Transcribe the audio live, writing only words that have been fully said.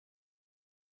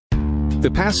The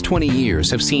past 20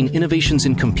 years have seen innovations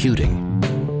in computing,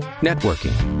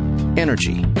 networking,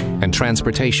 energy, and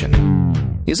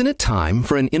transportation. Isn't it time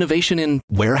for an innovation in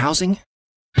warehousing?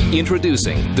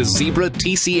 Introducing the Zebra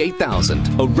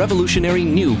TC8000, a revolutionary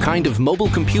new kind of mobile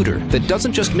computer that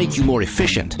doesn't just make you more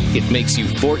efficient, it makes you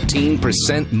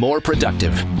 14% more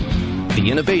productive.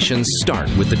 The innovations start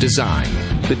with the design.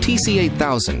 The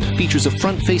TC8000 features a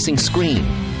front-facing screen.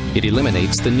 It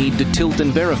eliminates the need to tilt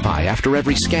and verify after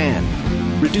every scan,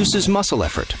 reduces muscle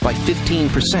effort by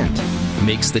 15%,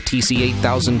 makes the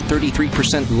TC8000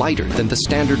 33% lighter than the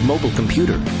standard mobile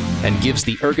computer, and gives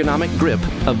the ergonomic grip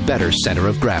a better center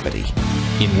of gravity.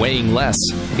 In weighing less,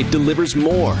 it delivers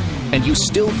more, and you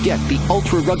still get the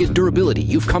ultra-rugged durability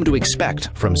you've come to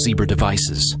expect from Zebra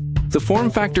devices. The form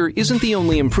factor isn't the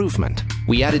only improvement.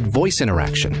 We added voice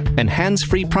interaction and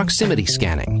hands-free proximity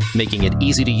scanning, making it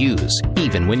easy to use,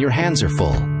 even when your hands are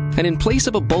full. And in place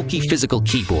of a bulky physical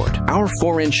keyboard, our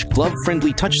 4-inch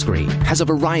glove-friendly touchscreen has a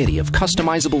variety of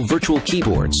customizable virtual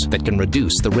keyboards that can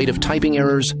reduce the rate of typing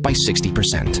errors by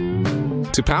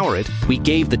 60%. To power it, we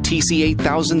gave the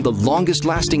TC8000 the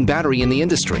longest-lasting battery in the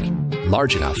industry,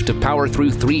 large enough to power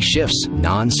through 3 shifts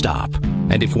non-stop.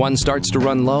 And if one starts to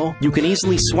run low, you can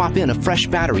easily swap in a fresh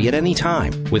battery at any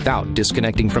time without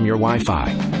disconnecting from your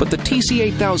Wi-Fi. But the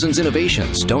TC8000's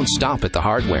innovations don't stop at the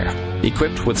hardware.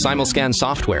 Equipped with SimulScan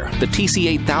software, the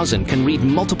TC8000 can read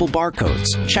multiple barcodes,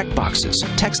 checkboxes,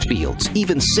 text fields,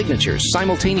 even signatures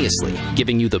simultaneously,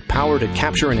 giving you the power to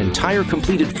capture an entire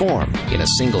completed form in a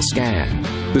single scan.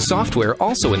 The software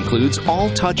also includes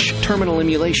all-touch terminal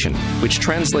emulation, which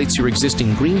translates your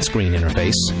existing green screen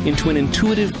interface into an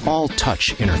intuitive all-touch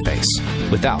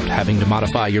interface without having to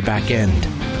modify your back end.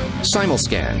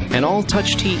 SimulScan and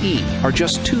All-Touch TE are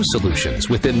just 2 solutions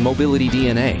within Mobility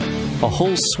DNA, a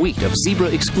whole suite of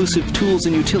Zebra-exclusive tools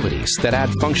and utilities that add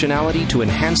functionality to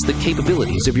enhance the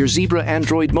capabilities of your Zebra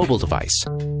Android mobile device,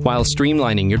 while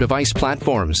streamlining your device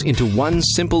platforms into one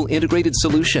simple integrated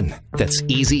solution that's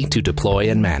easy to deploy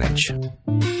and manage.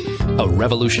 A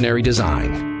revolutionary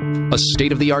design, a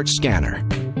state-of-the-art scanner,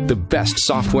 the best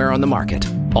software on the market,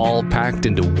 all packed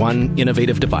into one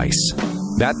innovative device.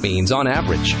 That means, on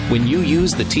average, when you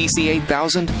use the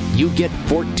TC8000, you get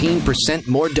 14%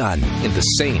 more done in the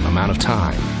same amount of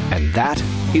time. And that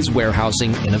is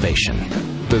warehousing innovation.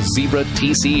 The Zebra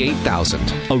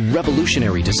TC8000, a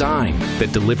revolutionary design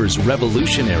that delivers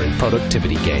revolutionary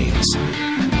productivity gains.